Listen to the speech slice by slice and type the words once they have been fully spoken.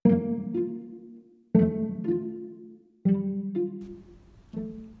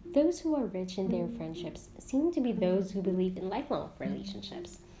Those who are rich in their friendships seem to be those who believe in lifelong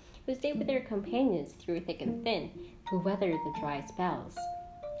relationships, who stay with their companions through thick and thin, who weather the dry spells.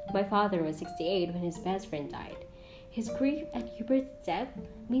 My father was 68 when his best friend died. His grief at Hubert's death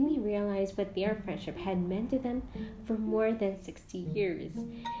made me realize what their friendship had meant to them for more than 60 years.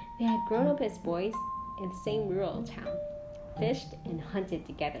 They had grown up as boys in the same rural town, fished and hunted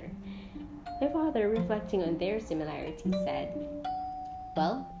together. My father, reflecting on their similarities, said,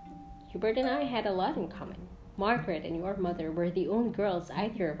 "Well, Hubert and I had a lot in common. Margaret and your mother were the only girls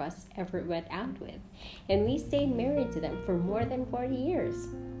either of us ever went out with, and we stayed married to them for more than 40 years."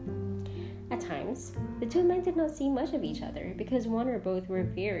 At times, the two men did not see much of each other because one or both were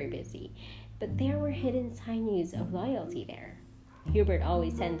very busy, but there were hidden sinews of loyalty there. Hubert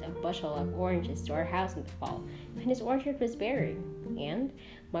always sent a bushel of oranges to our house in the fall when his orchard was bearing, and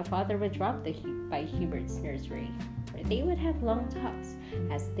my father would drop by Hubert's nursery, where they would have long talks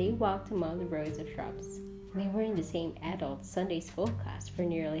as they walked among the rows of shrubs. They were in the same adult Sunday school class for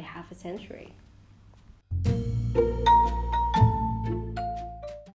nearly half a century.